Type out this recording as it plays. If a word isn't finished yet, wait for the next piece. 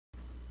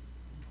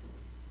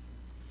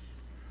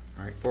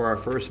All right, for our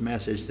first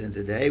message then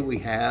today, we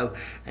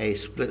have a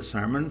split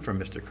sermon from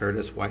Mr.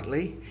 Curtis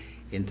Whiteley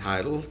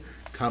entitled,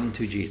 Come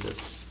to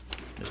Jesus.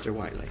 Mr.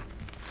 Whiteley.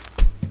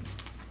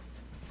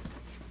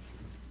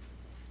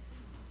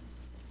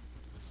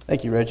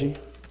 Thank you, Reggie.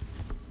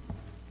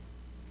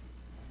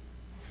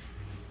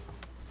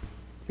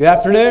 Good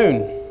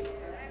afternoon.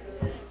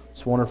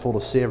 It's wonderful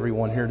to see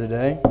everyone here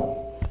today.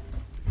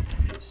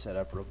 Let's set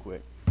up real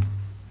quick.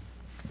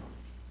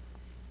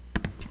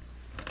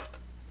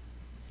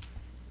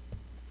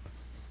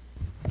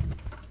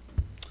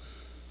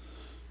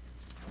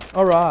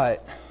 All right.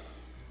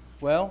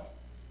 Well,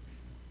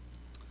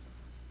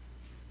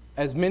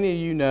 as many of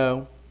you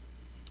know,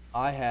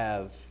 I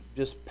have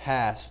just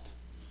passed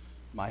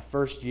my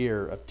first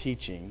year of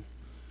teaching.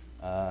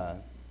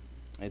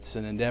 It's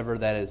an endeavor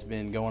that has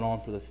been going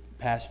on for the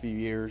past few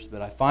years,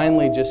 but I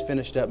finally just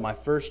finished up my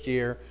first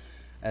year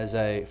as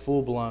a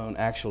full-blown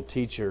actual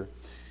teacher.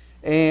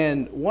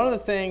 And one of the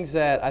things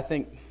that I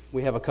think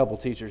we have a couple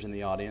teachers in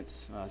the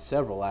audience,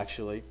 several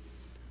actually,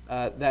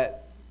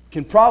 that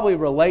can probably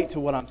relate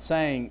to what I'm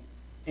saying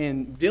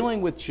in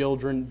dealing with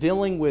children,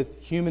 dealing with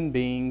human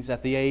beings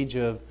at the age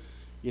of,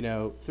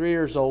 3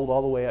 years old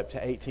all the way up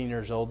to 18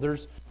 years old.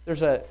 There's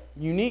a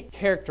unique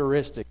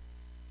characteristic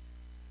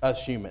of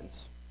us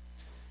humans.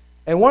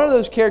 And one of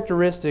those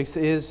characteristics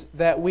is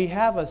that we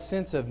have a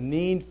sense of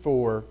need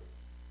for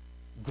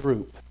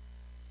group,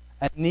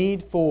 a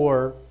need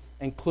for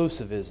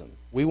inclusivism.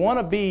 We want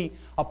to be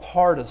a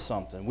part of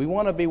something. We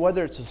want to be,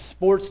 whether it's a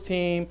sports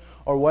team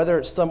or whether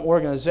it's some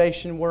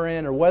organization we're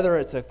in or whether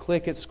it's a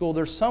clique at school,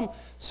 there's some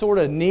sort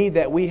of need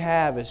that we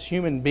have as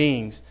human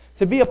beings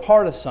to be a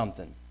part of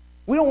something.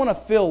 We don't want to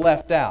feel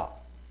left out.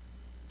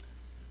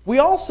 We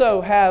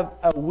also have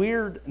a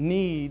weird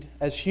need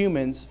as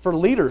humans for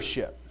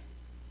leadership.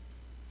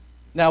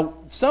 Now,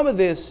 some of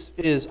this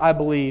is, I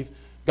believe,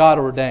 God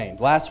ordained.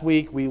 Last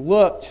week we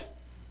looked,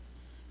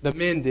 the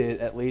men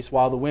did at least,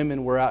 while the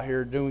women were out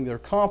here doing their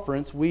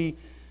conference, we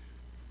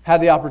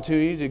had the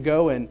opportunity to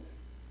go and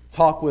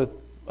talk with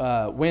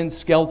Wynn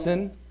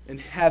Skelton and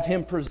have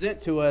him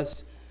present to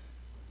us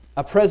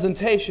a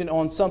presentation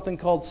on something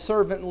called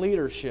servant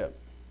leadership.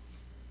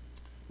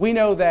 We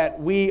know that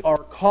we are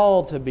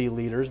called to be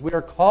leaders. We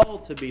are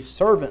called to be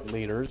servant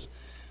leaders.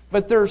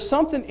 But there's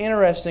something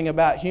interesting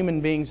about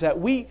human beings that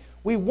we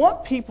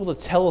want people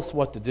to tell us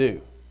what to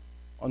do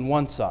on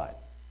one side.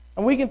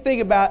 And we can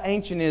think about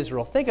ancient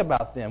Israel. Think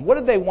about them. What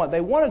did they want?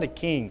 They wanted a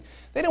king.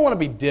 They didn't want to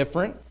be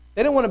different.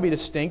 They didn't want to be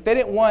distinct. They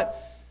didn't want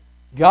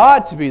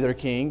God to be their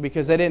king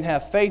because they didn't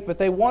have faith, but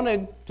they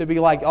wanted to be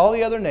like all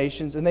the other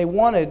nations, and they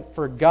wanted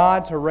for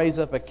God to raise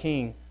up a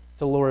king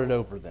to lord it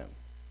over them.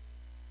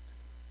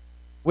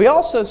 We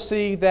also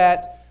see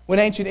that when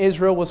ancient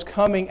Israel was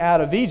coming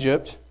out of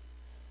Egypt,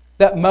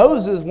 that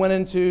Moses went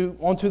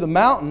onto the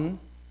mountain,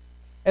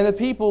 and the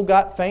people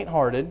got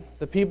faint-hearted.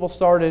 The people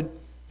started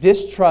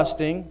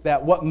distrusting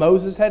that what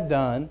Moses had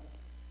done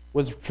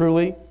was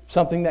truly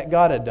something that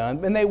God had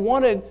done, and they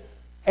wanted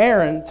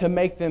Aaron to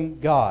make them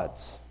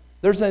gods.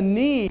 There's a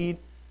need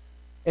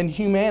in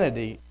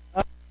humanity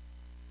of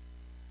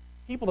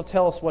people to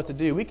tell us what to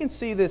do. We can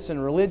see this in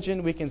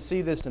religion, we can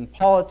see this in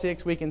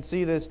politics, we can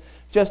see this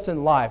just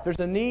in life. There's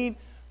a need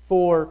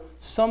for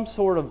some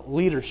sort of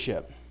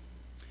leadership.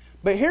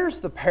 But here's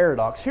the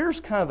paradox,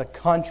 here's kind of the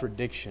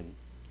contradiction.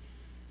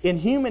 In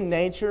human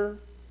nature,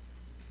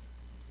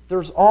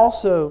 there's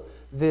also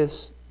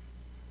this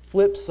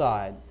flip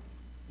side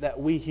that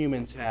we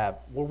humans have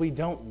where we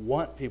don't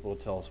want people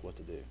to tell us what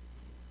to do.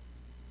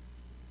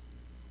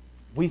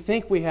 We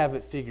think we have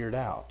it figured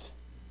out.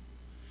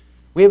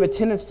 We have a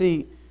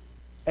tendency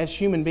as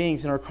human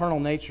beings in our carnal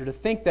nature to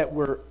think that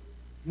we're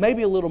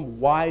maybe a little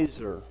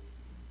wiser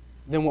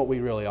than what we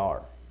really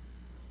are.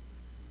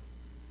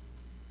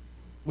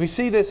 We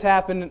see this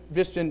happen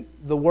just in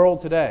the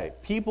world today.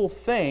 People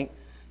think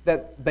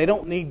that they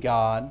don't need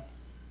God.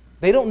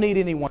 They don't need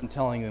anyone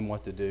telling them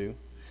what to do.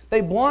 They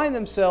blind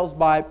themselves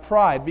by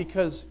pride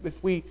because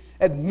if we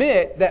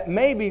admit that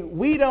maybe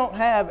we don't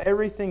have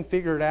everything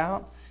figured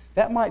out,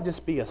 that might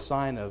just be a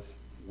sign of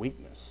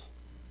weakness.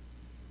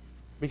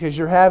 Because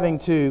you're having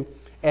to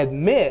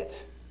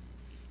admit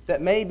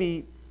that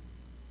maybe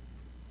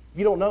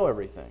you don't know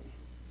everything.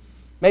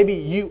 Maybe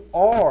you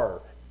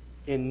are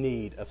in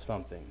need of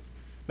something.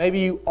 Maybe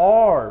you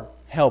are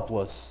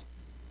helpless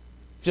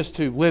just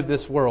to live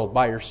this world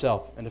by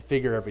yourself and to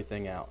figure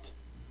everything out.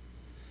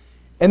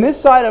 And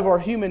this side of our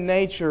human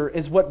nature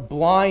is what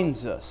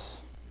blinds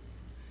us.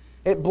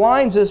 It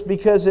blinds us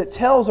because it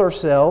tells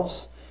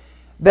ourselves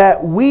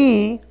that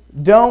we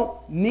don't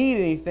need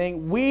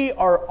anything. We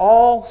are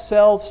all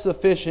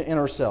self-sufficient in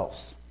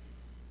ourselves.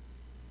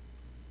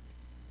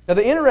 Now,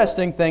 the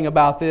interesting thing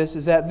about this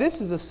is that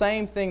this is the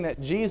same thing that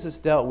Jesus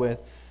dealt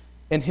with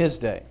in His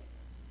day.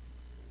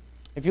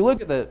 If you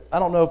look at I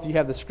don't know if you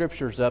have the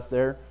scriptures up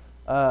there,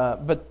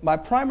 but my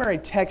primary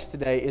text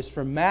today is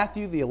from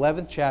Matthew, the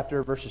 11th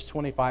chapter, verses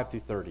 25 through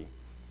 30.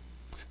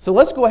 So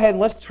let's go ahead and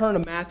let's turn to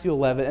Matthew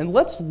 11, and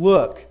let's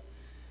look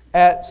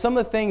at some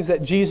of the things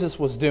that Jesus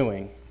was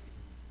doing.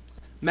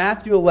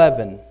 Matthew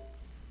 11.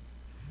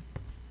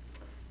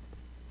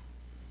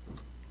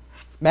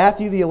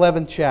 Matthew, the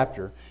 11th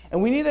chapter.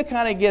 And we need to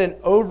kind of get an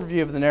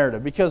overview of the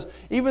narrative, because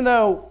even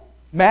though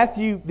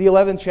Matthew, the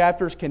 11th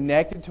chapter, is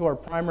connected to our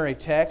primary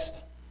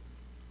text,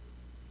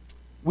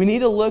 we need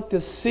to look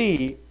to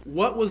see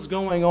what was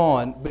going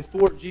on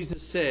before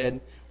Jesus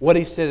said what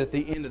He said at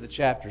the end of the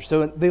chapter.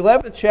 So in the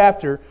 11th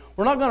chapter,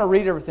 we're not going to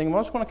read everything.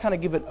 We're just going to kind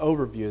of give an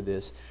overview of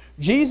this.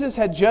 Jesus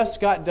had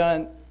just got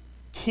done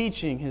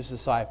teaching His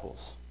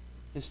disciples,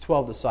 His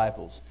 12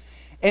 disciples.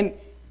 And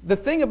the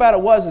thing about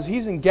it is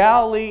He's in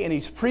Galilee and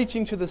He's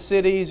preaching to the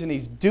cities and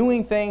He's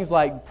doing things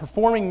like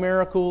performing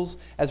miracles,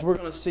 as we're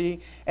going to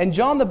see. And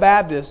John the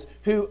Baptist,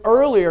 who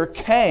earlier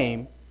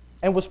came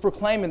and was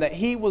proclaiming that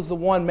he was the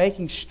one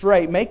making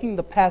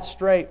the path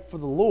straight for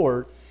the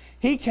Lord,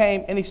 he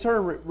came and he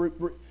started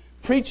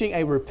preaching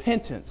a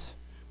repentance,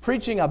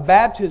 preaching a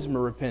baptism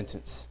of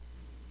repentance.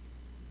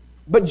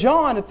 But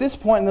John, at this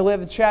point in the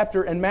 11th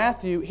chapter, and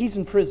Matthew, he's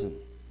in prison.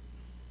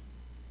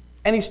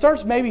 And he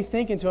starts maybe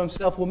thinking to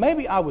himself, well,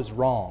 maybe I was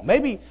wrong.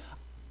 Maybe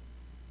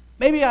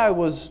I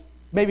was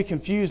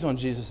confused on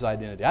Jesus'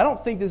 identity. I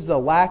don't think this is a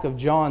lack of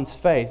John's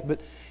faith, but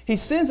he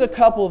sends a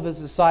couple of his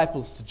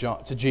disciples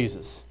to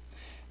Jesus.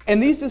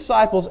 And these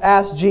disciples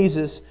ask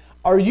Jesus,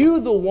 are you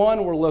the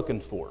one we're looking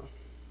for?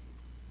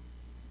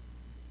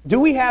 Do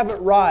we have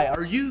it right?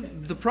 Are you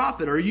the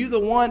prophet? Are you the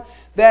one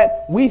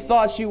that we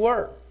thought you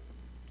were?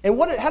 And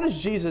how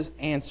does Jesus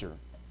answer?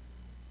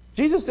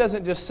 Jesus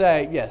doesn't just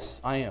say, yes,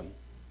 I am.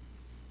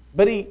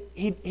 But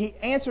he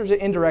answers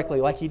it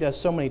indirectly, like He does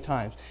so many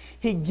times.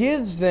 He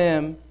gives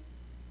them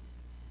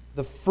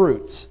the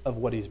fruits of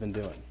what He's been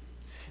doing.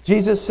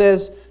 Jesus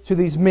says to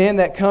these men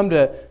that come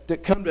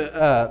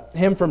to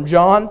Him from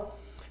John,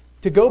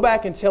 to go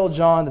back and tell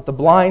John that the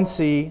blind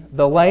see,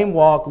 the lame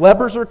walk,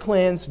 lepers are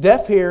cleansed,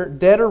 deaf hear,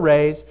 dead are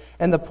raised,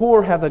 and the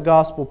poor have the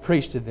gospel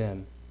preached to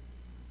them.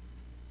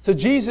 So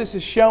Jesus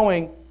is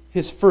showing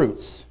His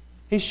fruits.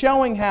 He's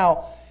showing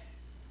how,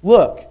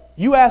 look,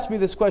 you asked me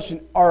this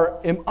question,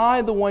 am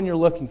I the one you're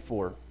looking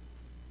for?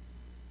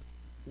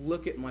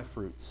 Look at my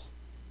fruits.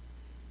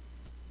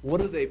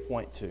 What do they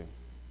point to?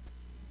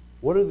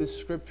 What do the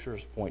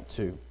Scriptures point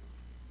to?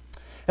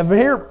 And from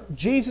here,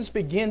 Jesus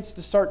begins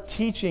to start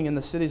teaching in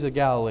the cities of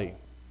Galilee.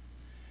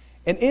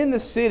 And in the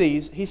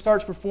cities, He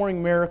starts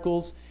performing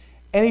miracles,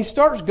 and He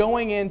starts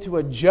going into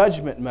a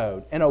judgment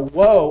mode and a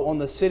woe on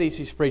the cities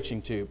He's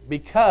preaching to,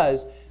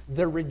 because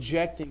they're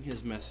rejecting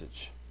His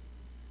message.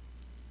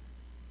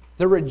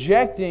 They're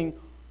rejecting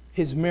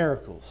His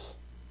miracles.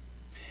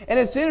 And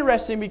it's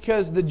interesting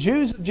because the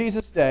Jews of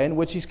Jesus' day, in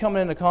which He's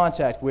coming into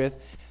contact with,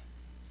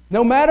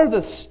 no matter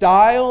the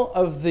style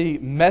of the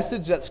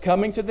message that's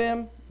coming to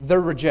them, they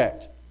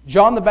reject.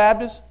 John the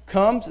Baptist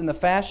comes in the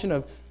fashion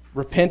of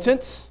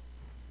repentance,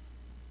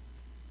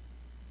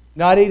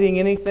 not eating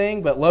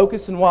anything but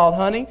locusts and wild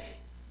honey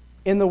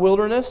in the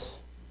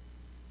wilderness.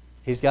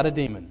 He's got a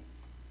demon.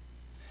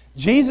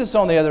 Jesus,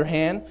 on the other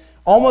hand,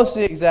 almost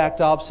the exact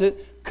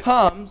opposite,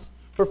 comes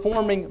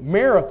performing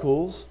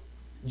miracles,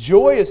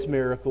 joyous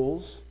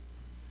miracles,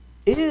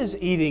 is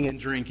eating and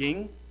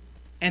drinking,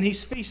 and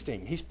He's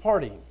feasting, He's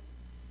partying.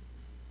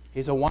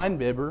 He's a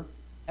winebibber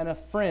and a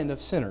friend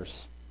of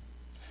sinners.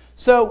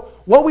 So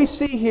what we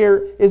see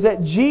here is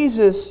that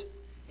Jesus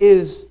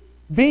is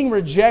being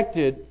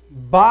rejected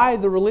by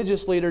the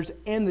religious leaders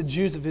and the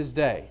Jews of His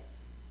day.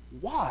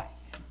 Why?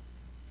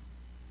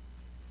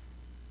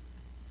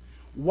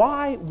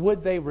 Why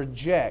would they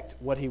reject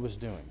what He was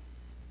doing?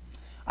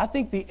 I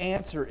think the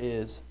answer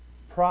is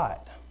pride.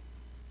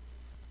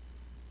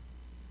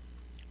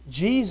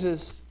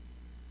 Jesus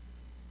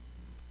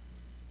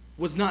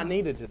was not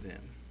needed to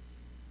them.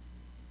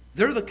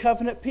 They're the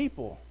covenant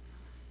people.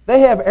 They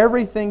have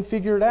everything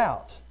figured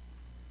out.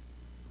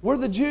 We're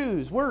the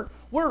Jews. We're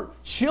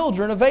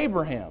children of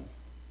Abraham.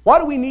 Why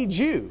do we need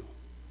you?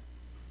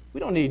 We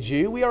don't need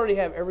you. We already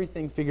have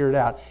everything figured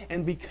out.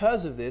 And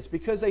because of this,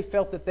 because they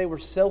felt that they were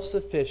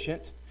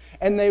self-sufficient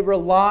and they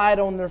relied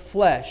on their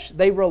flesh,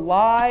 they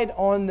relied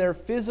on their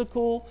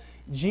physical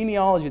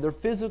genealogy, their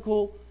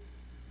physical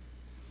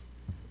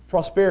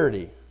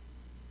prosperity.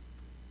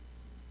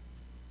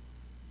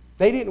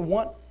 They didn't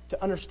want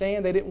to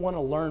understand, they didn't want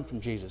to learn from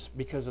Jesus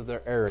because of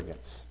their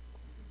arrogance.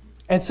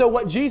 And so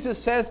what Jesus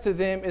says to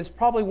them is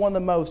probably one of the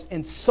most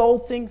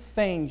insulting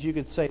things you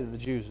could say to the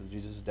Jews of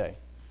Jesus' day.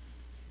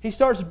 He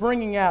starts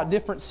bringing out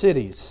different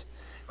cities: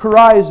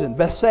 Chorazin,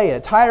 Bethsaida,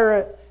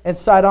 Tyre and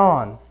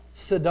Sidon,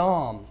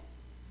 Sodom.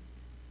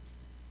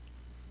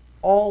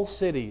 All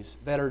cities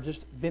that are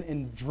just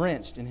been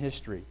drenched in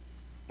history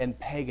and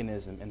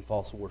paganism and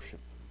false worship.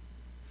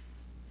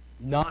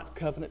 Not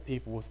covenant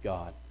people with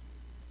God.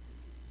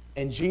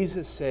 And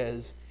Jesus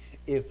says,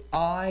 if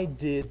I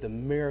did the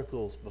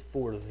miracles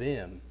before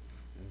them,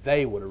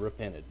 they would have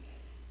repented.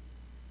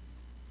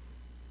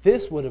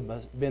 This would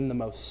have been the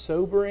most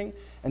sobering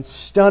and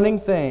stunning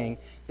thing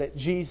that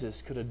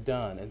Jesus could have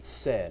done and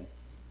said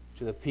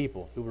to the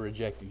people who were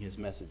rejecting His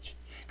message.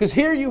 Because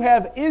here you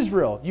have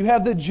Israel, you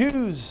have the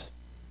Jews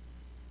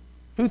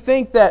who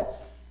think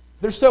that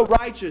They're so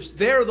righteous.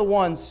 They're the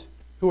ones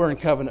who are in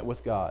covenant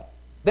with God.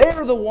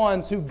 They're the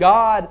ones who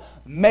God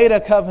made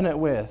a covenant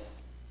with.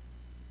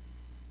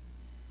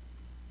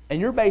 And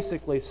you're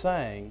basically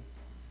saying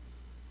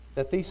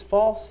that these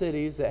false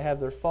cities that have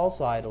their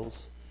false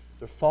idols,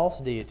 their false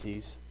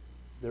deities,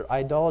 their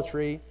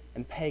idolatry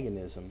and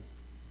paganism,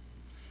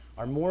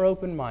 are more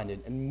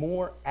open-minded and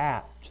more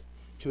apt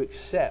to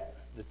accept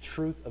the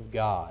truth of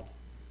God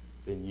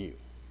than you.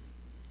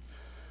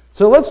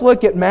 So let's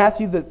look at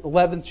Matthew, the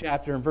 11th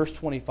chapter, and verse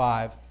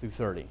 25 through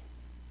 30.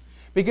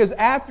 Because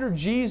after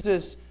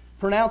Jesus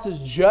pronounces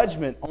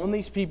judgment on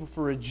these people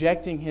for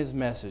rejecting His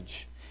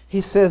message,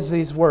 He says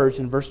these words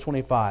in verse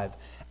 25.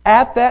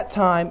 At that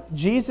time,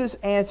 Jesus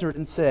answered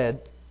and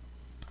said,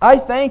 I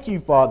thank you,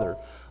 Father,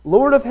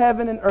 Lord of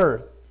heaven and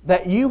earth,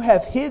 that you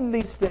have hidden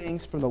these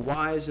things from the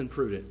wise and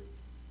prudent,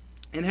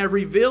 and have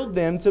revealed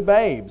them to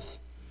babes.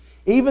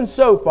 Even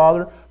so,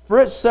 Father, for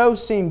it so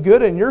seemed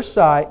good in your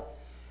sight,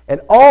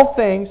 and all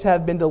things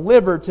have been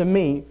delivered to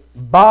me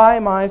by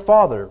my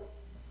Father.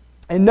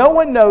 And no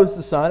one knows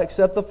the Son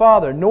except the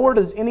Father, nor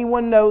does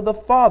anyone know the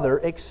Father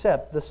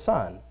except the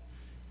Son,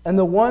 and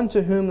the one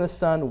to whom the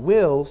Son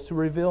wills to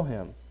reveal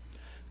Him.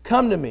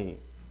 Come to me,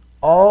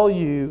 all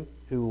you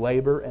who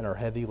labor and are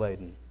heavy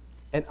laden,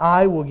 and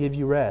I will give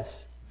you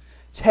rest.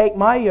 Take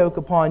my yoke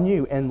upon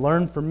you and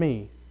learn from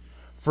me,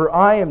 for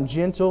I am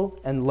gentle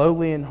and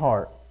lowly in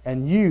heart,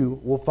 and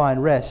you will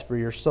find rest for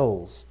your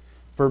souls.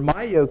 For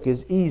my yoke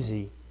is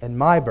easy and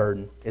my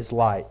burden is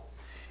light.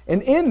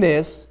 And in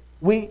this,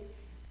 we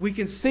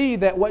can see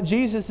that what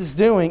Jesus is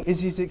doing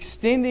is He's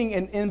extending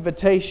an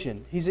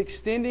invitation. He's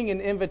extending an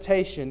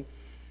invitation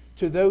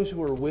to those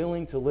who are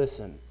willing to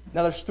listen.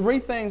 Now there's three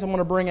things I'm going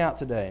to bring out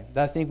today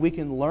that I think we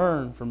can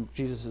learn from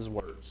Jesus'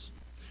 words.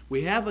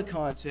 We have the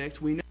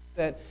context. We know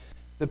that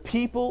the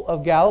people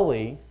of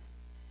Galilee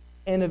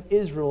and of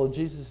Israel of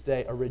Jesus'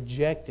 day are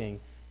rejecting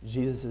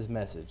Jesus'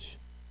 message.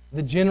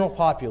 The general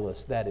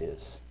populace, that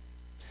is.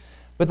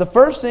 But the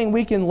first thing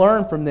we can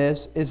learn from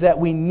this is that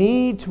we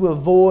need to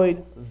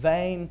avoid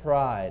vain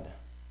pride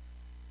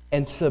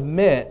and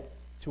submit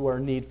to our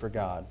need for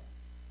God.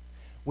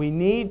 We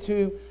need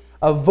to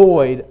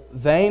avoid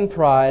vain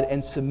pride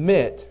and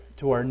submit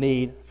to our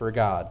need for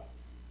God.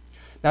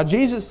 Now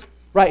Jesus,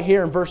 right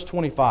here in verse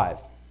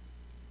 25,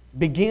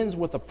 begins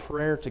with a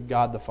prayer to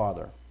God the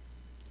Father.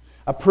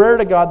 A prayer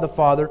to God the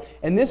Father.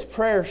 And this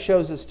prayer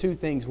shows us two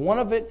things. One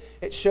of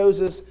it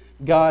shows us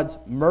God's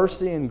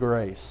mercy and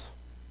grace.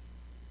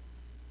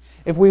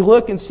 If we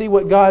look and see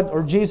what God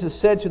or Jesus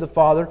said to the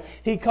Father,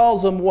 He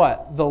calls Him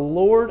what? The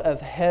Lord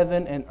of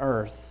heaven and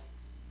earth.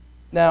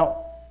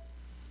 Now,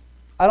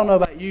 I don't know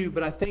about you,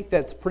 but I think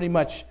that's pretty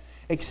much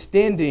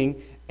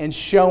extending and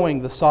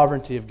showing the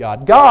sovereignty of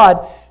God.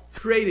 God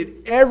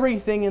created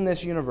everything in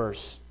this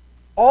universe.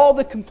 All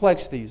the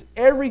complexities,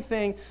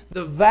 everything,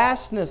 the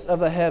vastness of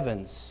the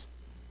heavens,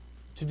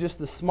 to just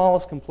the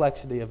smallest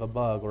complexity of a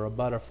bug or a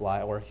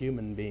butterfly or a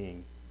human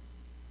being.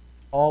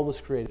 All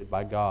was created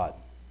by God.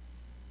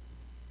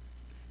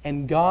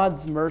 And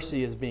God's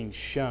mercy is being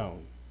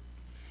shown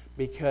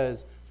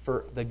because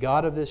for the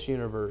God of this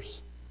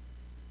universe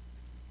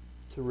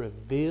to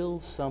reveal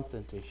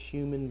something to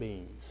human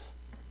beings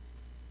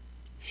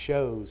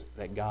shows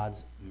that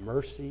God's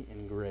mercy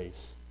and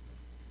grace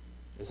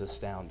is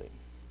astounding.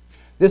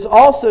 This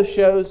also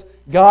shows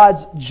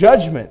God's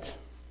judgment,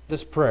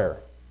 this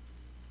prayer.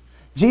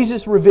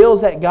 Jesus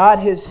reveals that God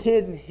has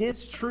hidden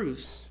His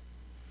truths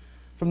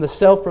from the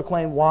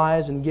self-proclaimed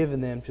wise and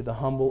given them to the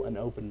humble and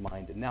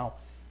open-minded. Now,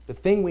 the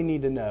thing we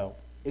need to know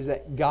is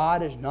that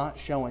God is not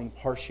showing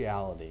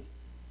partiality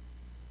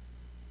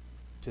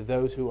to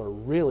those who are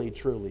really,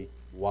 truly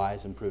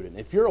wise and prudent.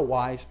 If you're a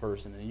wise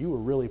person and you are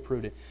really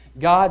prudent,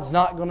 God's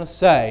not going to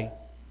say,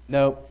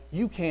 no,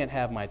 you can't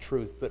have my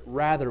truth. But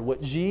rather,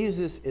 what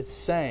Jesus is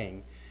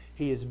saying,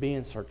 He is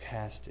being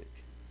sarcastic.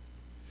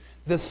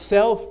 The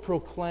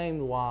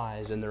self-proclaimed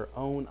wise in their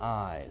own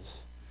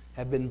eyes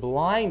have been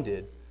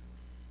blinded,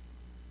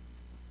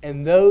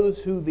 and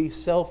those who the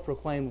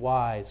self-proclaimed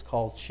wise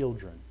call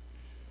children,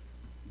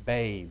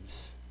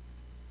 babes,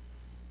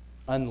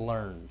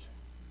 unlearned,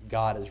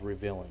 God is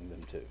revealing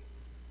them to.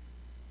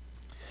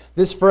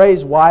 This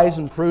phrase, wise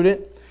and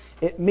prudent,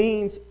 it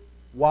means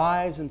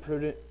wise and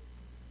prudent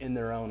in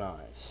their own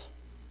eyes.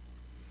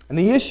 And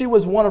the issue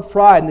was one of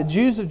pride. And the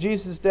Jews of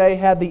Jesus' day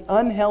had the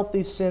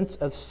unhealthy sense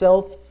of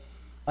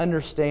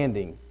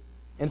self-understanding.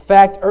 In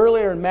fact,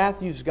 earlier in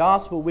Matthew's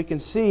Gospel, we can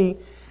see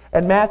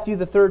in Matthew,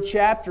 the 3rd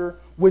chapter,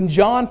 when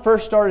John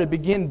first started to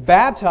begin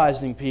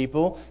baptizing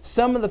people,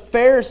 some of the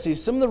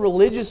Pharisees, some of the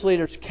religious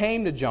leaders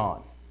came to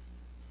John.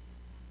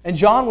 And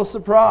John was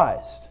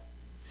surprised.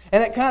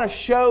 And it kind of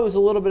shows a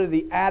little bit of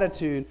the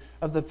attitude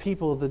of the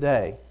people of the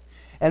day.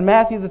 In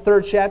Matthew, the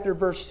 3rd chapter,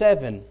 verse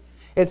 7,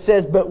 it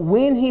says, But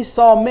when he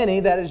saw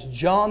many, that is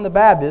John the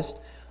Baptist,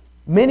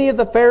 many of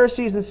the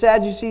Pharisees and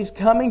Sadducees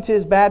coming to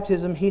his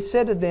baptism, he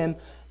said to them,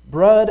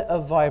 Brood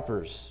of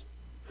vipers,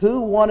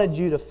 who warned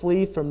you to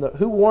flee from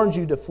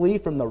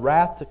the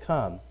wrath to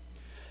come?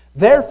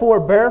 Therefore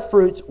bear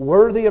fruits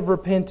worthy of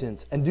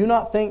repentance, and do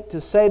not think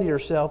to say to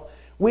yourself,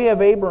 we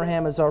have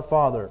Abraham as our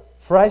father.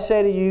 For I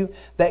say to you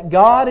that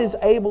God is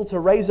able to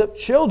raise up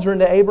children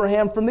to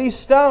Abraham from these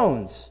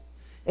stones.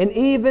 And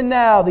even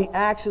now the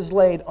axe is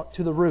laid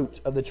to the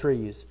root of the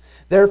trees.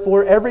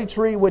 Therefore every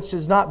tree which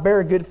does not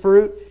bear good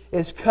fruit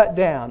is cut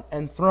down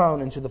and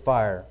thrown into the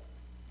fire.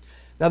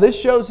 Now this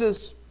shows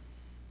us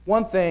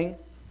one thing,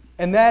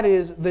 and that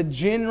is the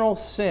general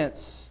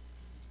sense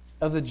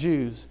of the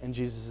Jews in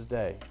Jesus'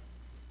 day,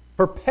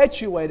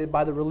 perpetuated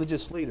by the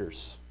religious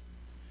leaders.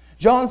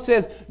 John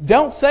says,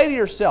 don't say to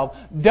yourself,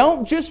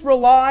 don't just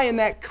rely in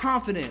that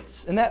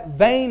confidence, in that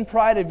vain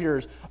pride of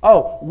yours,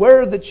 oh,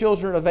 we're the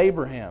children of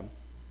Abraham.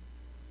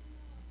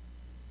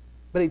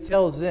 But he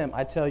tells them,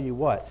 I tell you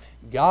what,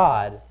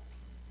 God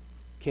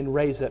can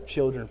raise up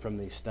children from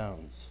these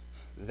stones.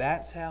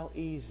 That's how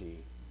easy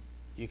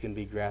you can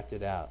be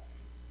grafted out.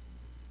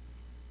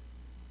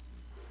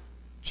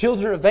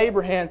 Children of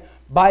Abraham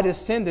by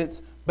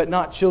descendants, but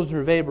not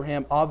children of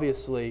Abraham,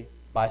 obviously,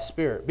 by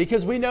spirit.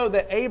 Because we know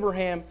that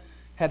Abraham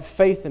had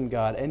faith in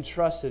God and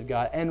trusted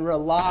God and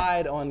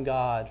relied on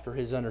God for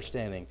his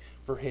understanding,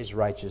 for his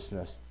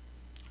righteousness.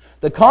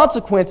 The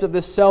consequence of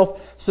this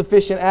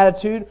self-sufficient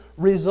attitude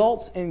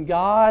results in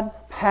God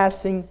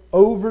passing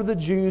over the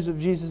Jews of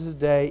Jesus'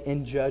 day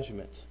in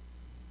judgment.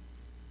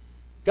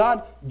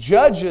 God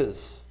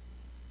judges.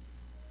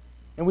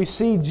 And we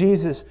see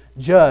Jesus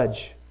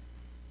judge.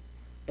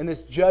 And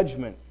this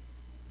judgment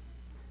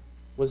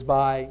was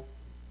by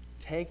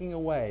taking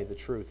away the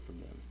truth from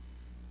them,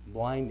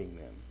 blinding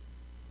them.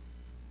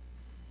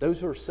 Those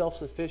who are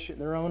self-sufficient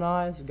in their own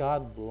eyes,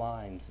 God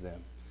blinds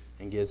them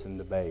and gives them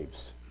to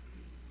babes.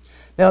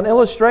 Now, an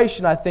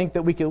illustration I think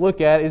that we could look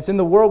at is in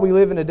the world we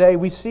live in today,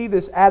 we see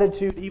this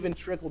attitude even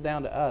trickle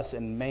down to us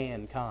and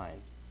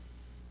mankind.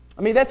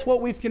 I mean, that's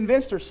what we've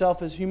convinced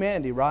ourselves as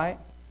humanity, right?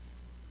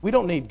 We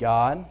don't need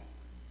God.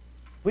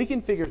 We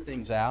can figure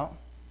things out.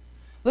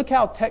 Look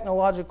how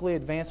technologically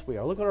advanced we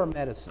are. Look at our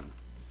medicine.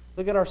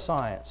 Look at our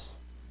science.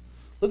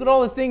 Look at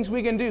all the things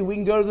we can do. We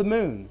can go to the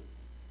moon.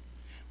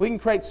 We can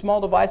create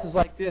small devices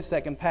like this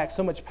that can pack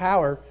so much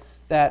power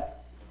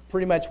that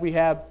pretty much we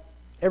have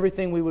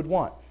everything we would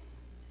want.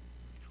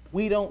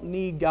 We don't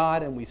need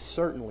God, and we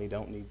certainly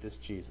don't need this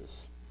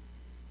Jesus.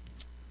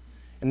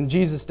 In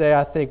Jesus' day,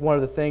 I think one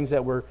of the things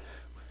that were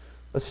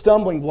a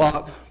stumbling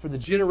block for the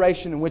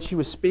generation in which he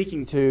was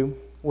speaking to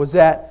was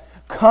that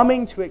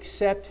coming to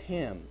accept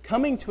him,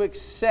 coming to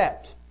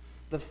accept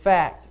the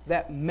fact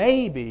that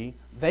maybe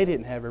they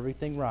didn't have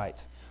everything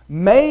right.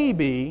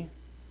 Maybe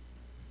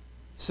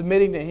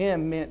submitting to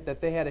him meant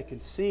that they had to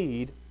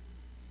concede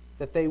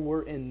that they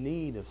were in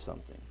need of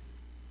something.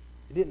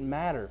 It didn't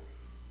matter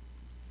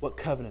what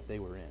covenant they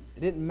were in. It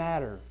didn't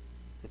matter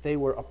that they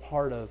were a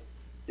part of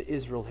the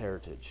Israel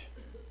heritage.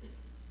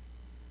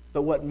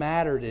 But what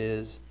mattered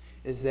is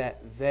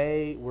that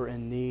they were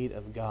in need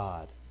of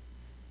God.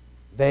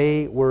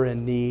 They were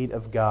in need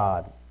of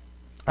God.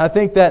 I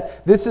think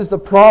that this is the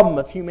problem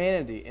of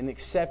humanity in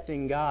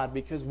accepting God,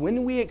 because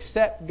when we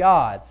accept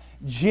God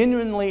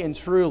genuinely and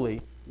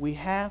truly, we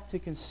have to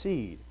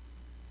concede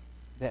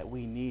that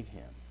we need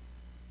him.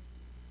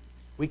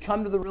 We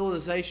come to the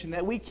realization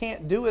that we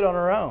can't do it on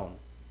our own.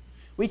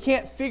 We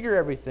can't figure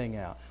everything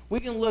out. We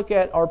can look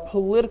at our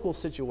political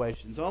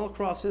situations all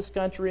across this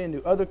country and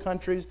to other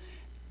countries.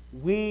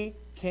 We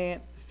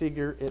can't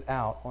figure it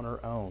out on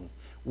our own.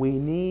 We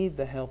need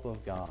the help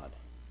of God.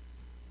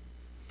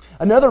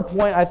 Another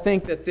point I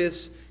think that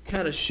this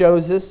kind of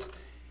shows us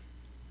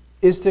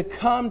is to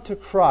come to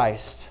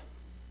Christ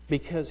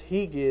because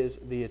he gives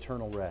the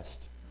eternal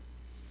rest.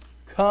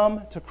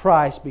 Come to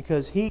Christ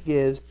because he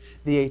gives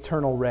the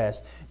eternal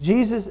rest.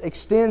 Jesus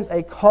extends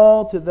a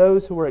call to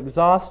those who are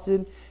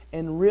exhausted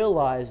and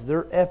realize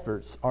their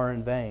efforts are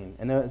in vain.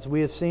 And as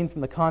we have seen from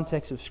the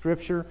context of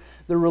Scripture,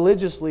 the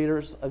religious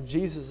leaders of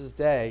Jesus'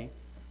 day,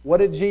 what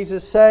did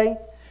Jesus say?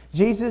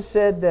 Jesus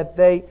said that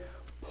they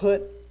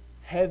put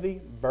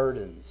heavy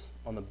burdens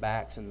on the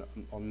backs and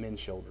on men's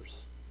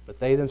shoulders, but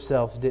they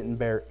themselves didn't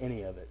bear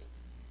any of it.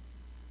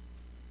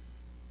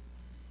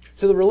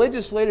 So the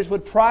religious leaders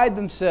would pride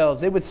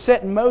themselves. They would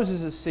sit in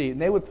Moses' seat,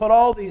 and they would put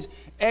all these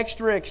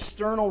extra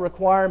external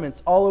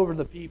requirements all over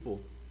the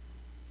people.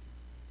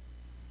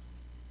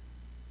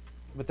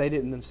 But they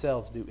didn't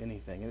themselves do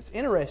anything. And it's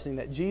interesting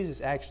that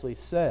Jesus actually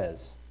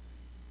says,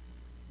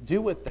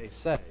 do what they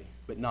say,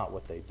 but not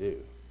what they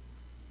do.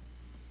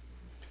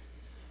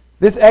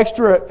 This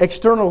extra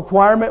external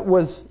requirement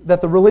was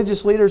that the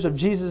religious leaders of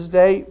Jesus'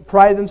 day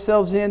prided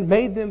themselves in,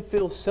 made them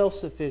feel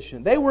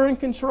self-sufficient. They were in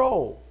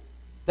control.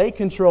 They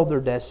controlled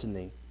their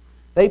destiny.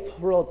 They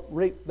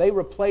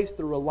replaced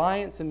the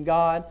reliance in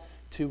God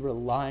to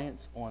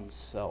reliance on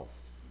self.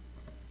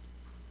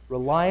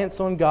 Reliance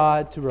on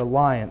God to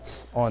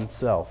reliance on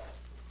self.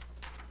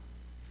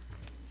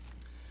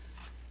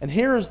 And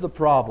here's the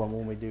problem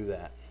when we do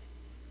that.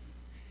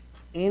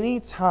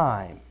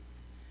 Anytime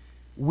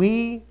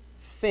we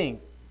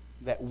think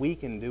that we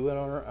can do it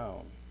on our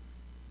own,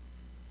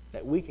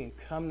 that we can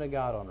come to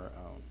God on our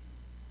own,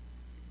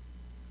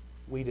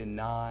 we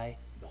deny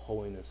the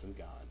holiness of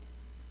God.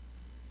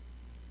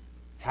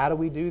 How do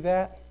we do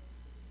that?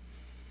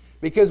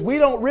 Because we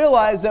don't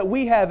realize that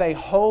we have a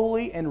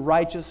holy and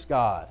righteous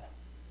God.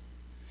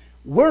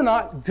 We're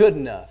not good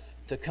enough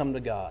to come to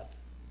God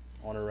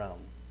on our own.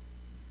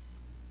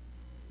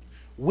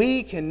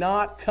 We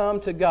cannot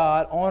come to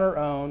God on our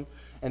own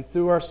and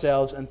through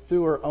ourselves and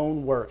through our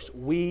own works.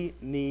 We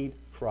need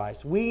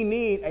Christ. We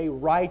need a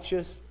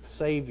righteous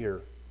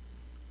Savior.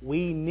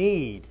 We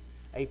need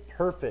a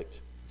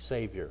perfect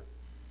Savior.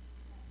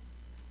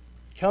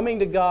 Coming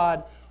to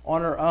God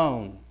on our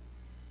own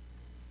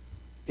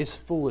is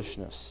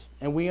foolishness.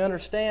 And we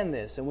understand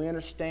this, and we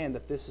understand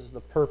that this is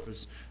the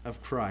purpose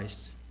of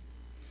Christ.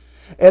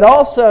 It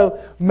also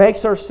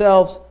makes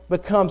ourselves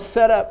become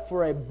set up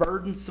for a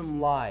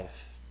burdensome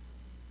life.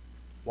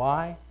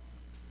 Why?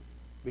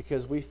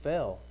 Because we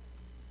fail.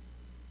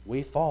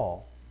 We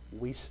fall.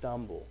 We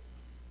stumble.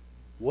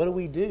 What do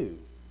we do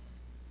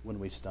when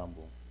we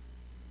stumble?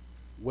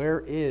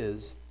 Where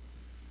is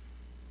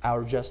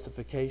our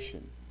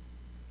justification?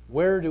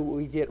 Where do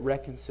we get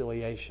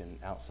reconciliation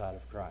outside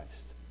of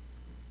Christ?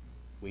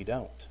 We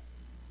don't.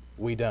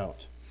 We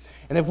don't.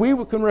 And if we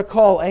can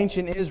recall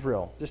ancient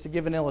Israel, just to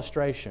give an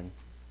illustration,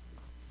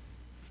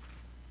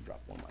 drop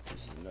one of my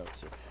pieces of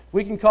notes here.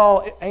 We can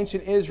call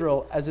ancient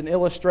Israel as an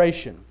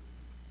illustration.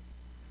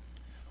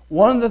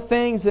 One of the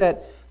things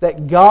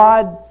that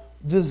God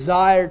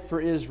desired for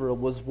Israel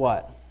was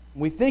what?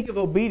 We think of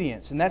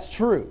obedience, and that's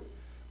true.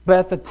 But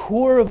at the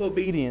core of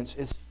obedience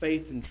is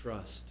faith and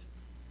trust.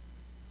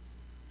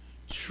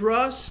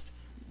 Trust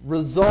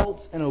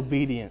results in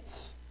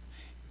obedience.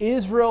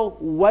 Israel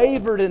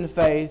wavered in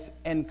faith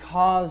and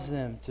caused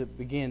them to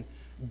begin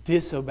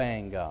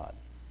disobeying God.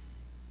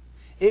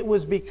 It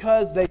was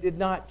because they did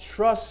not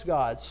trust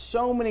God.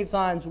 So many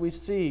times we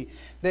see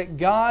that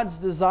God's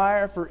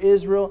desire for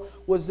Israel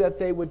was that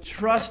they would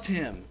trust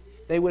Him.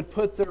 They would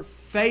put their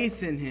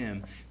faith in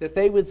Him. That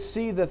they would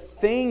see the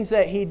things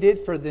that He did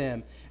for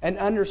them and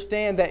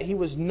understand that He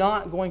was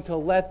not going to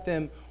let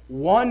them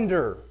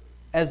wander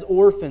as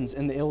orphans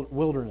in the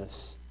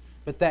wilderness,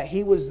 but that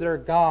He was their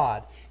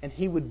God and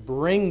He would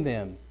bring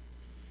them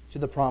to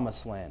the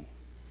promised land.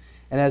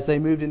 And as they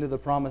moved into the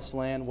promised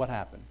land, what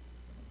happened?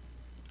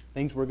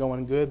 Things were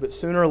going good, but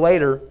sooner or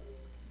later,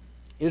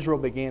 Israel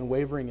began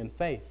wavering in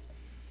faith.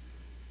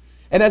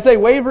 And as they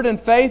wavered in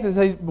faith, as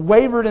they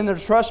wavered in their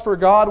trust for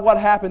God, what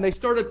happened? They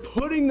started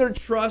putting their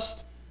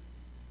trust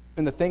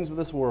in the things of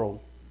this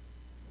world.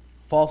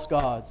 False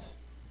gods,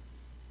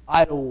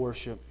 idol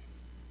worship,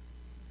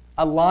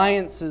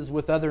 alliances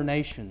with other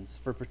nations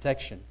for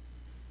protection.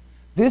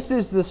 This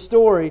is the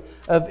story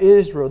of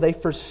Israel. They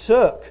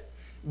forsook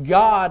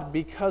God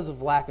because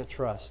of lack of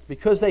trust,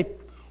 because they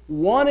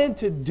wanted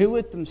to do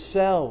it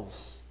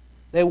themselves.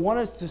 They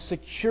wanted to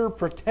secure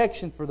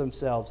protection for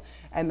themselves,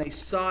 and they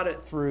sought it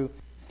through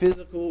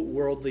physical,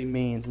 worldly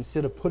means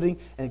instead of putting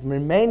and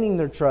remaining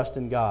their trust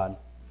in God.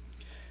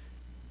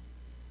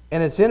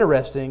 And it's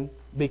interesting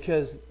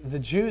because the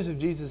Jews of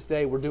Jesus'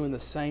 day were doing the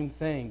same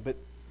thing, but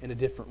in a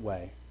different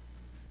way.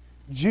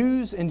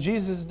 Jews in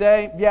Jesus'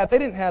 day, yeah, they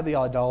didn't have the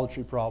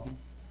idolatry problem.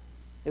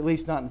 At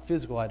least not in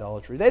physical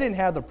idolatry. They didn't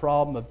have the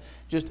problem of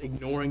just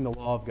ignoring the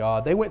law of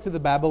God. They went through the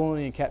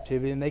Babylonian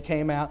captivity and they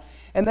came out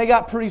and they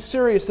got pretty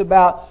serious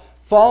about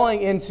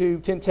falling into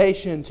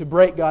temptation to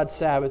break God's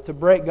Sabbath, to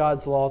break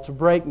God's law, to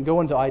break and go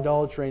into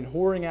idolatry and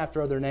whoring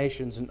after other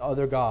nations and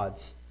other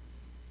gods.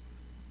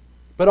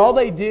 But all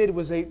they did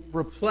was they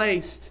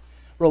replaced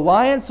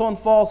reliance on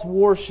false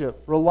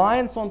worship,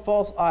 reliance on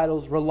false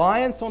idols,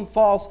 reliance on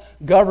false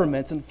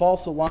governments and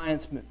false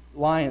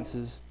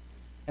alliances,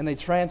 and they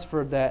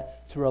transferred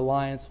that to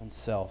reliance on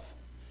self,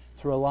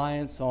 to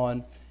reliance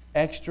on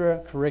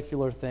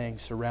extracurricular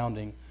things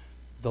surrounding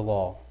the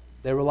law.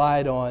 They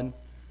relied on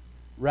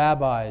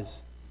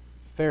rabbis,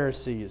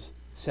 Pharisees,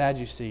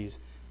 Sadducees,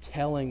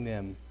 telling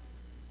them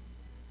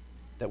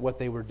that what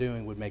they were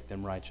doing would make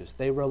them righteous.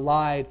 They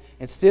relied,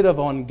 instead of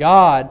on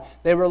God,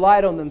 they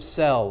relied on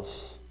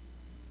themselves.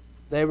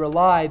 They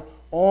relied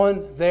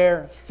on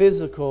their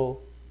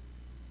physical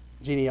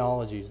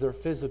genealogies, their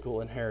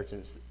physical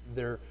inheritance,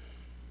 their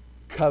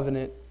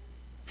covenant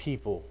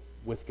people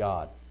with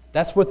God.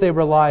 That's what they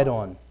relied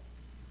on.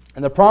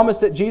 And the promise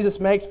that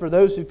Jesus makes for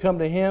those who come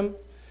to Him,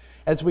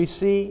 as we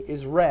see,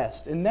 is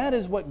rest. And that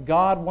is what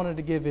God wanted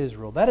to give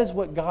Israel. That is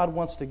what God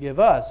wants to give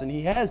us, and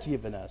He has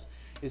given us,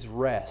 is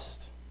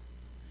rest.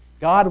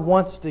 God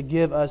wants to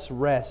give us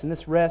rest. And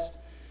this rest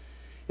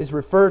is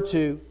referred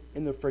to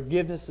in the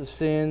forgiveness of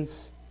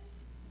sins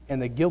and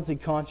the guilty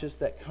conscience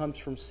that comes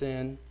from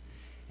sin.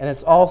 And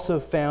it's also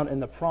found in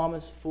the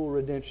promised full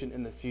redemption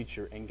in the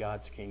future in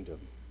God's kingdom.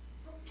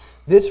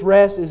 This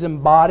rest is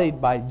embodied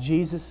by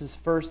Jesus'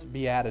 first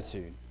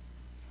beatitude.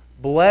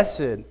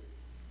 Blessed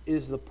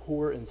is the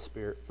poor in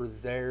spirit, for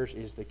theirs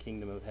is the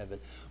kingdom of heaven.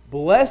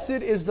 Blessed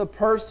is the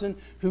person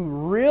who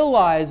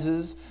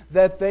realizes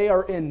that they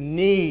are in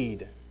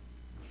need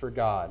for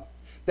God,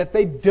 that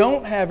they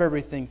don't have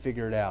everything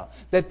figured out,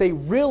 that they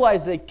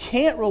realize they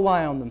can't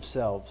rely on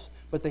themselves,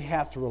 but they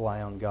have to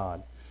rely on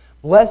God.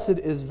 Blessed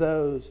is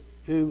those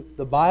who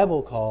the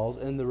Bible calls,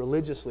 and the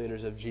religious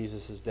leaders of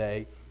Jesus'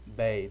 day,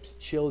 babes,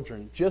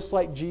 children. Just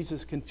like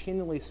Jesus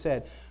continually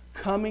said,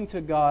 coming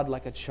to God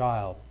like a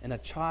child, in a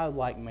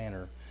childlike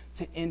manner,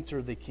 to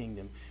enter the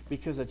kingdom.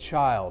 Because a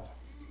child,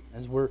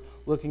 as we're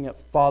looking at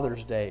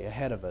Father's Day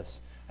ahead of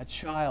us, a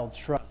child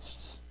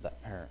trusts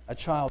that parent. A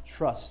child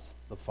trusts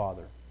the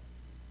father.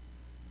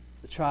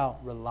 The child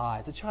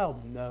relies. The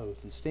child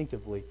knows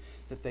instinctively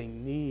that they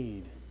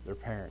need their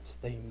parents.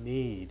 They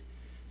need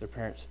their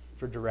parents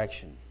for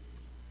direction,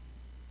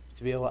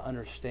 to be able to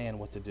understand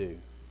what to do,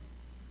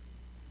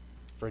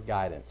 for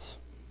guidance.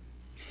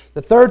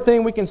 The third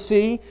thing we can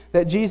see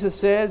that Jesus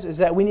says is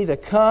that we need to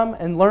come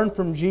and learn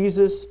from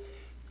Jesus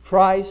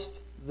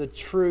Christ, the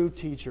true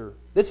teacher.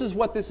 This is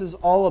what this is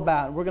all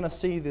about. We're going to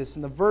see this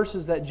in the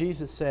verses that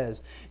Jesus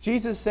says.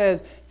 Jesus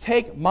says,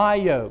 take my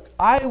yoke,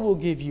 I will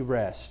give you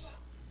rest.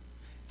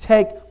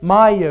 Take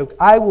my yoke,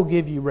 I will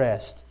give you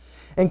rest.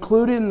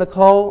 Included in the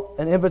call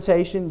and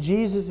invitation,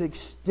 Jesus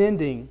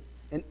extending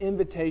an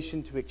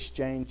invitation to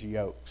exchange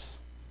yokes.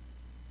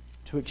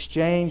 To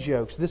exchange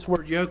yokes. This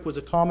word yoke was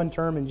a common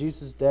term in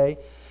Jesus' day,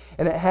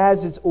 and it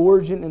has its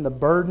origin in the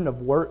burden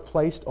of work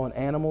placed on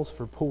animals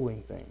for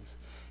pulling things.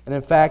 And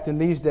in fact, in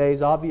these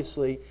days,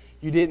 obviously,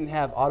 you didn't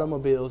have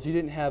automobiles, you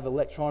didn't have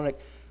electronic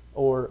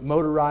or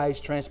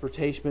motorized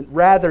transportation, but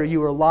rather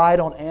you relied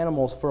on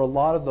animals for a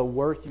lot of the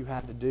work you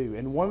had to do.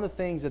 And one of the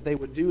things that they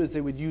would do is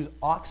they would use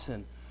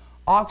oxen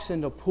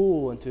to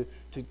pull and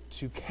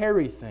to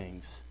carry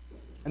things.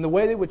 And the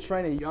way they would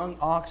train a young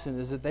oxen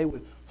is that they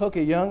would hook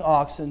a young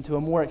oxen to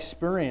a more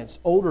experienced,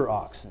 older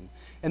oxen.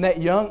 And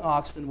that young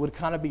oxen would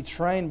kind of be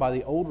trained by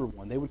the older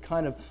one. They would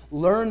kind of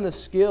learn the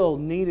skill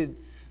needed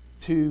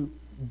to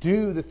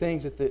do the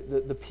things that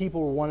the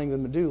people were wanting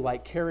them to do,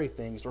 like carry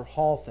things or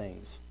haul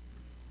things.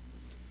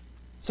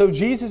 So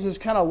Jesus is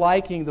kind of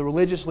liking the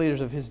religious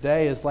leaders of His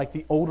day as like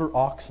the older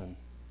oxen.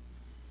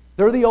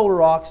 They're the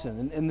older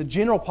oxen, and the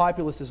general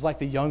populace is like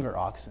the younger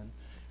oxen.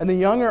 And the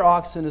younger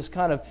oxen is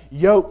kind of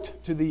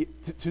yoked to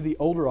the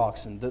older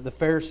oxen, the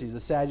Pharisees, the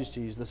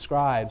Sadducees, the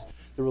scribes,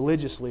 the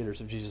religious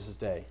leaders of Jesus'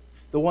 day.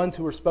 The ones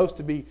who were supposed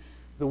to be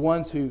the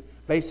ones who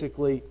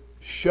basically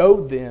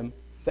showed them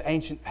the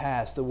ancient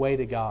past, the way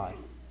to God.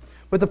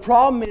 But the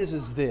problem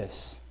is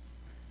this.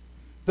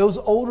 Those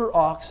older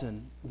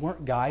oxen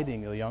weren't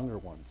guiding the younger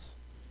ones.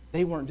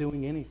 They weren't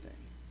doing anything.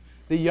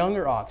 The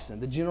younger oxen,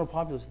 the general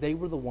populace, they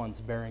were the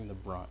ones bearing the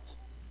brunt.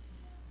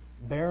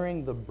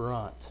 Bearing the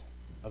brunt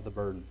of the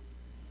burden.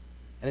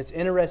 And it's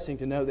interesting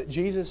to know that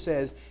Jesus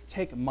says,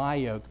 take my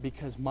yoke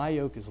because my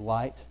yoke is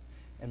light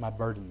and my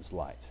burden is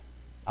light.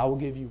 I will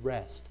give you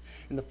rest.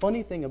 And the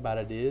funny thing about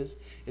it is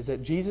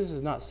that Jesus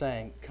is not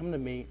saying, come to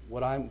me,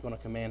 what I'm going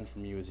to command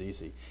from you is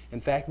easy. In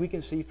fact, we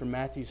can see from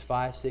Matthew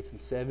 5, 6, and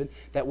 7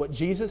 that what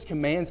Jesus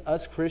commands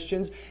us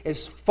Christians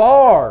is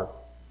far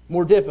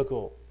more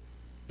difficult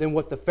than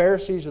what the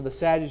Pharisees or the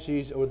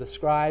Sadducees or the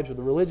scribes or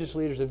the religious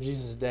leaders of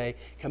Jesus' day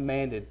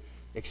commanded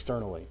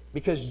externally.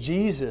 Because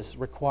Jesus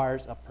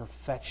requires a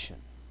perfection.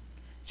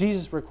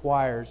 Jesus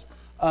requires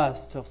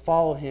us to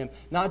follow Him,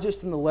 not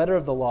just in the letter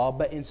of the law,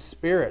 but in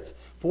spirit,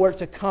 for it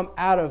to come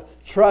out of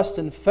trust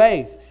and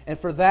faith, and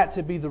for that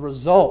to be the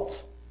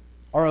result,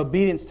 our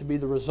obedience to be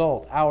the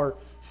result, our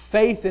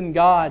faith in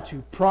God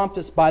to prompt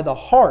us by the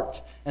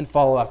heart and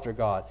follow after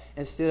God,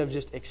 instead of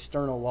just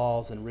external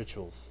laws and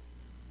rituals.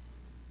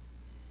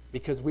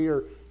 Because we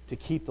are to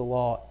keep the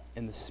law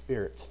in the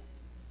spirit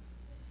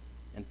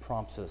and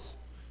prompts us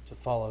to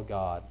follow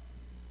God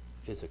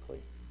physically.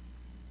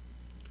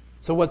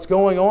 So what's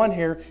going on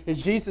here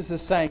is Jesus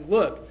is saying,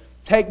 look,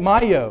 take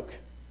my yoke.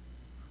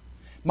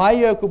 My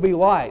yoke will be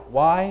light.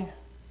 Why?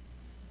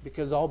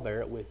 Because I'll bear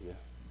it with you.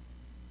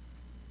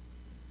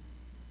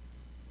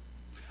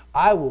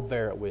 I will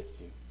bear it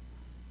with you.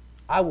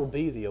 I will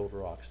be the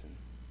older oxen.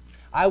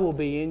 I will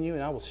be in you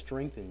and I will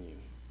strengthen you.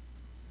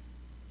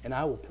 And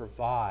I will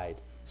provide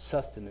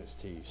sustenance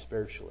to you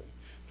spiritually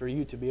for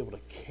you to be able to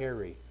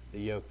carry the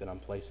yoke that I'm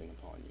placing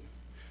upon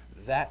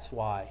you. That's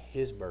why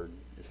His burden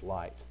is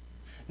light.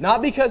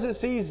 Not because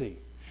it's easy,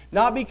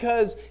 not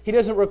because He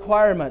doesn't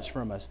require much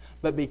from us,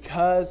 but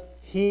because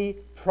He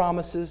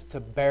promises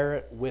to bear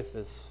it with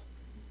us.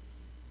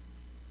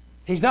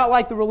 He's not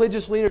like the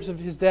religious leaders of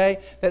His day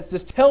that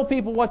just tell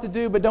people what to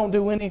do but don't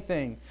do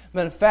anything.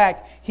 But in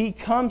fact, He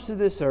comes to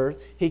this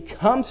earth, He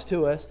comes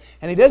to us,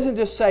 and He doesn't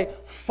just say,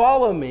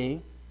 follow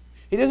me.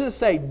 He doesn't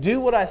say, do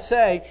what I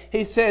say.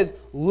 He says,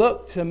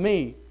 look to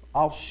me.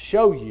 I'll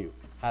show you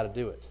how to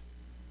do it.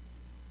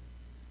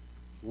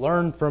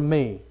 Learn from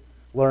me.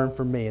 Learn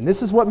from me. And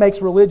this is what makes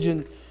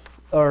religion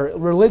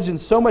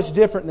so much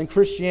different than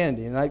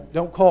Christianity. And I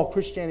don't call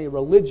Christianity a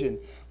religion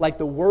like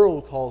the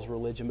world calls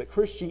religion, but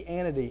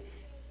Christianity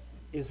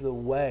is the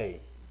way,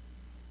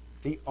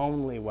 the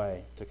only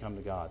way to come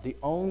to God, the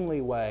only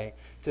way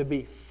to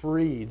be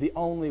freed, the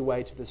only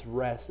way to this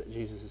rest that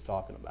Jesus is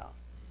talking about.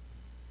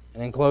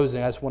 And in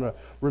closing, I just want to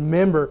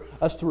remember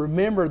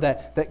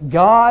that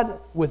God,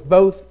 with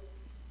both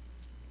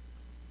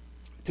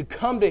to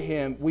come to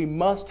Him, we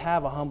must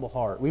have a humble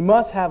heart. We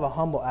must have a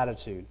humble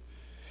attitude.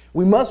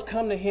 We must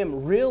come to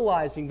Him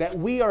realizing that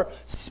we are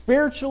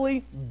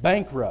spiritually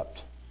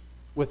bankrupt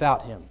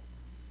without Him.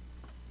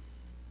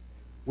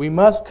 We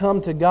must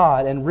come to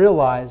God and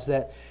realize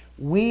that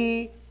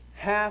we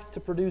have to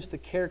produce the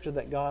character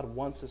that God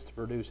wants us to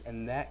produce,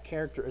 and that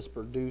character is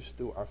produced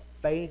through our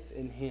faith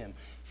in Him.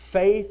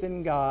 Faith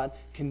in God,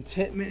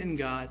 contentment in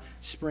God,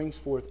 springs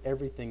forth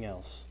everything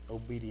else.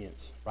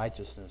 Obedience,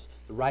 righteousness,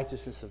 the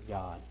righteousness of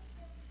God.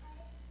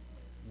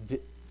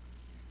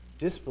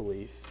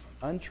 Disbelief,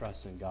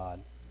 untrust in God,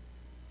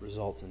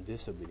 results in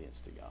disobedience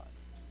to God.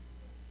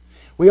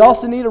 We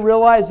also need to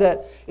realize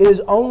that it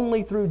is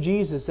only through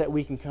Jesus that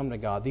we can come to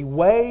God. The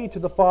way to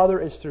the Father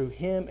is through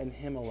Him and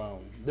Him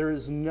alone. There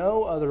is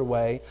no other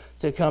way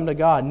to come to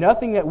God.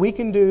 Nothing that we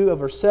can do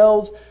of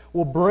ourselves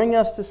will bring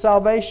us to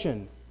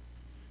salvation.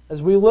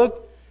 As we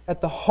look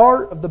at the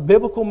heart of the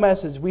biblical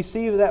message, we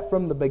see that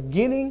from the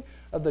beginning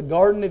of the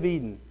Garden of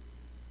Eden,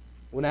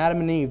 when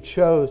Adam and Eve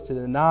chose to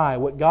deny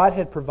what God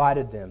had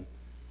provided them,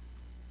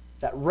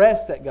 that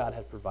rest that God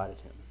had provided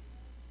him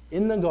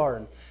in the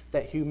garden,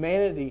 that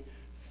humanity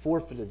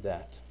forfeited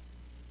that.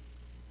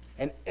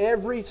 And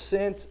ever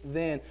since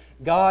then,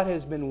 God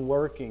has been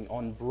working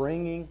on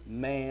bringing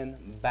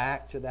man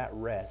back to that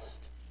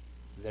rest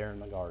there in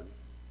the garden.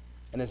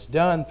 And it's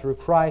done through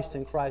Christ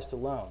and Christ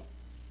alone.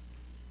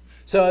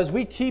 So as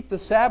we keep the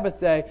Sabbath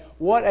day,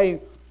 what a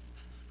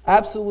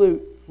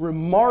absolute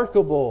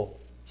remarkable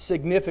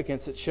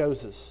significance it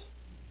shows us.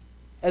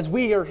 As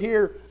we are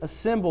here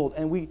assembled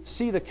and we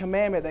see the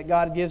commandment that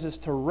God gives us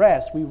to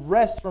rest, we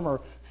rest from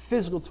our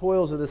physical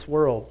toils of this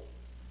world.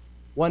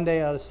 One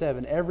day out of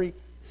 7, every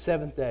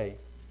seventh day,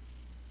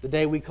 the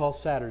day we call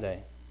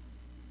Saturday.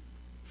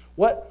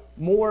 What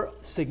more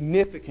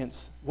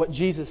significance what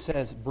Jesus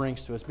says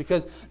brings to us?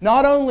 Because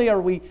not only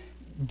are we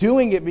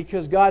doing it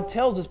because God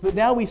tells us, but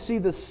now we see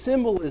the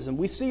symbolism.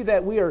 We see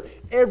that we are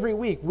every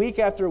week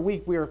after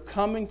week, we are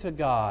coming to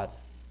God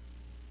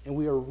and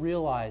we are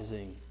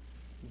realizing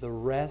the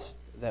rest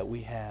that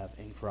we have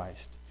in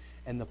Christ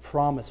and the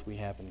promise we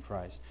have in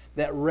Christ.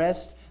 That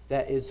rest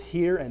that is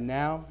here and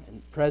now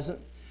and present,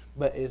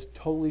 but is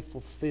totally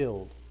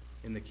fulfilled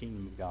in the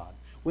kingdom of God.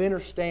 We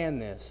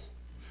understand this.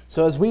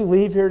 So as we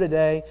leave here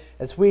today,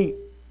 as we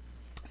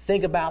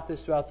think about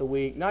this throughout the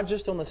week, not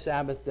just on the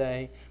Sabbath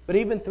day, but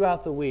even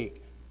throughout the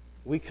week,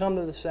 we come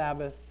to the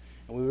Sabbath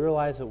and we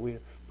realize that we're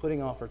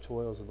putting off our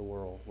toils of the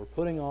world. We're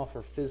putting off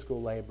our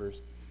physical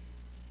labors.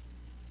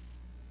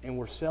 And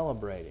we're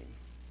celebrating.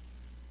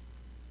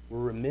 We're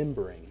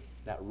remembering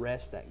that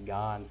rest that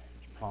God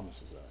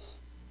promises us.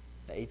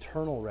 The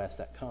eternal rest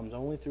that comes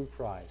only through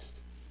Christ.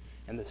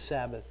 And the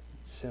Sabbath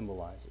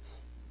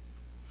symbolizes.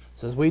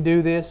 So as we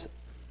do this,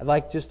 I'd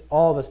like just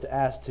all of us to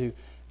ask to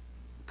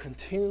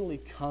continually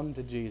come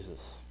to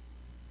Jesus.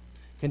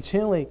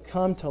 Continually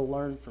come to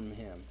learn from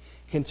Him.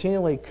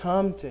 Continually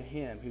come to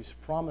Him who's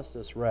promised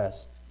us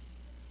rest.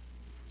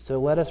 So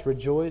let us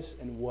rejoice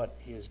in what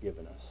He has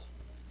given us.